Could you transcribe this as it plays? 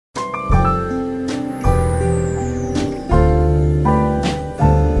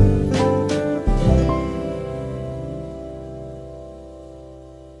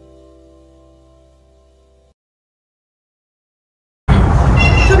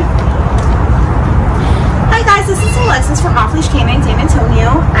lessons from Off-Leash Canine San Antonio.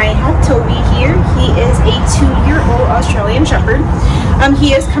 I have Toby here. He is a 2-year-old Australian Shepherd.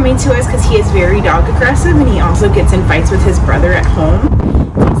 He is coming to us because he is very dog aggressive, and he also gets in fights with his brother at home.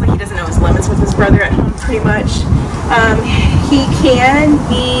 It's like he doesn't know his limits with his brother at home pretty much. He can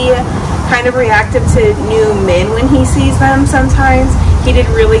be kind of reactive to new men when he sees them sometimes. He did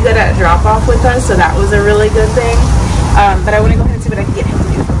really good at drop off with us, so that was a really good thing. But I want to go ahead and see what I can get him to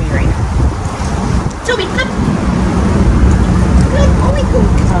do for me right now. Toby, come. Good boy, good.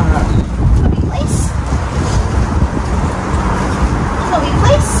 Toby, place. Toby,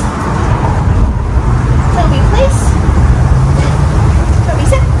 place. Toby, place. Toby,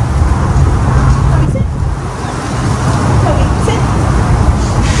 sit. Toby, sit. Toby, sit.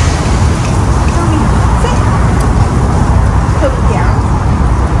 Toby, sit. Toby, down.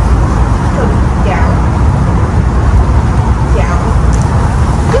 Toby, down. Down.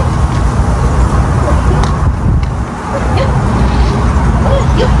 Good.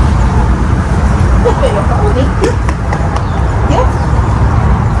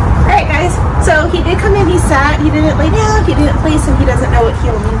 Alright guys, so he did come in, he sat, he didn't lay down, he didn't place, and he doesn't know what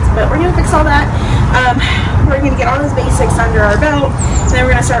heel means, but we're going to fix all that. We're going to get all his basics under our belt, and then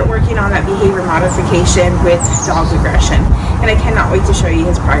we're going to start working on that behavior modification with dog aggression. And I cannot wait to show you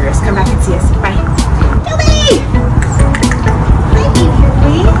his progress. Come back and see us. Bye. Toby! Hi,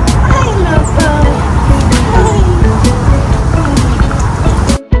 baby. Hi, Loco.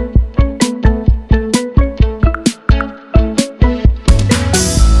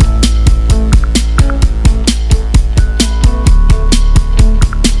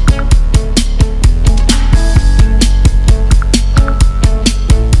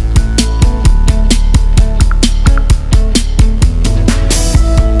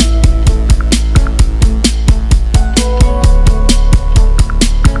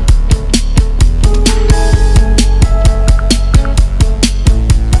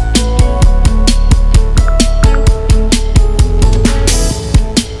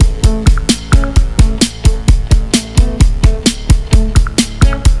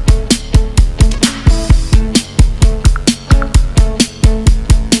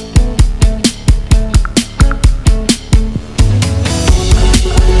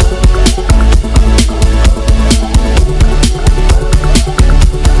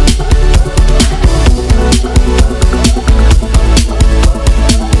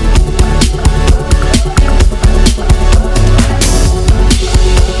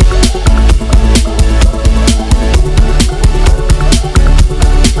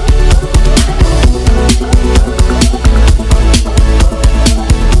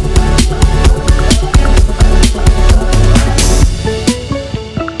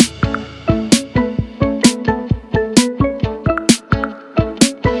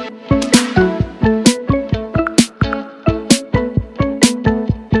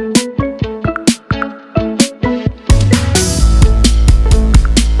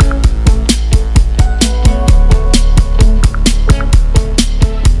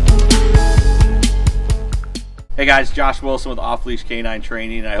 Hey guys, Josh Wilson with Off-Leash Canine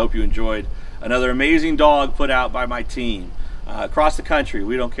Training. I hope you enjoyed another amazing dog put out by my team. Across the country,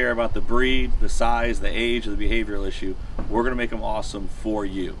 we don't care about the breed, the size, the age, or the behavioral issue. We're going to make them awesome for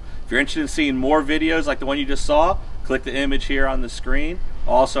you. If you're interested in seeing more videos like the one you just saw, click the image here on the screen.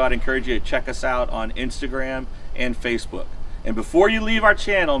 Also, I'd encourage you to check us out on Instagram and Facebook. And before you leave our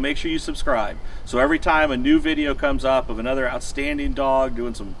channel, make sure you subscribe. So every time a new video comes up of another outstanding dog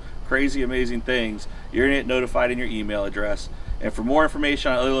doing some crazy, amazing things, you're going to get notified in your email address. And for more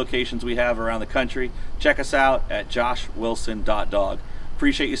information on other locations we have around the country, check us out at joshwilson.dog.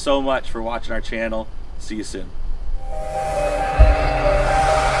 Appreciate you so much for watching our channel. See you soon.